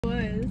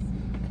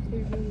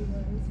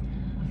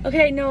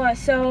Okay, Noah,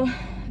 so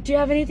do you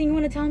have anything you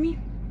want to tell me?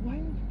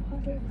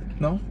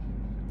 No?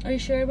 Are you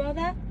sure about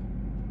that?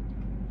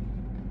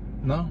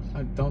 No,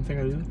 I don't think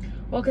I do.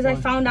 Well, because I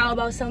found out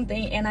about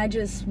something and I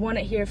just want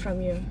to hear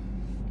from you.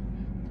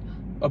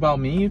 About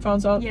me, you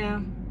found out?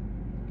 Yeah.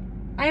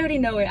 I already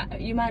know it.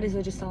 You might as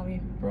well just tell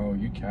me. Bro,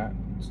 you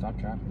stop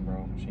capping,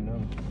 bro. She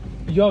knows.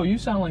 Yo, you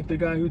sound like the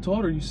guy who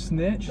told her, you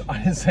snitch. I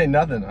didn't say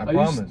nothing, I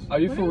promise. Are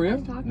you for real?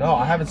 No,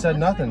 I haven't said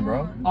nothing,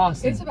 bro.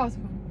 Austin. It's about to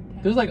go.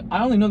 There's like,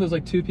 I only know there's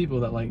like 2 people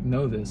that like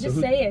know this. Just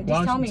who, say it.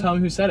 Why Just don't tell you me. tell me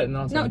who said it and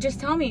I'll No, just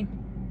tell me.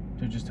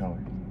 Dude, just tell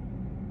her.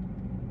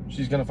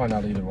 She's gonna find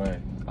out either way.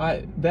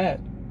 I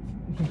bet.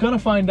 I'm gonna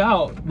find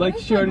out. Like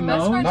she already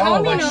knows. friend? No, Tell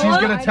me, like Noah. she's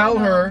gonna tell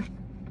her.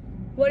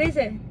 What is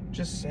it?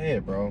 Just say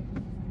it, bro.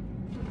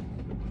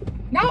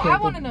 Now Okay, I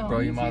want to know. Bro,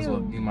 you might as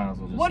well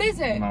just. What is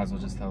it? You might as well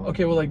just tell her.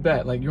 Okay, well, like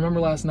bet. Like you remember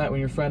last night when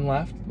your friend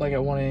left, like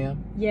at 1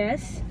 a.m.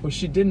 Yes. Well,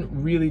 she didn't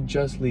really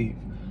just leave.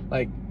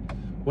 Like,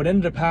 what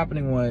ended up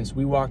happening was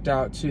we walked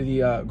out to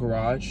the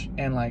garage,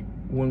 and like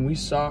when we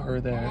saw her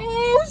there,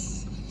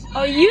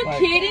 Are you Like-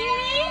 kidding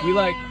me?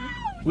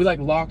 we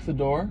locked the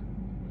door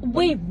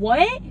Wait,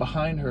 what?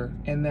 behind her,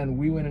 and then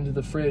we went into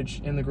the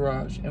fridge in the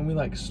garage, and we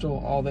like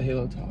stole all the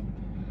Halo Top,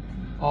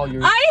 all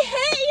your. I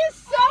hate you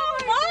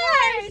so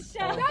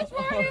much. That's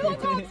where Halo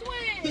Tops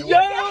win.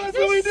 Yeah, that's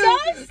what we do. so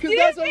 'Cause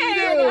that's what we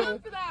stupid. do.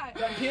 For that.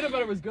 That peanut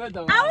butter was good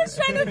though. I was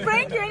trying to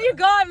prank you and you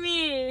got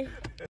me.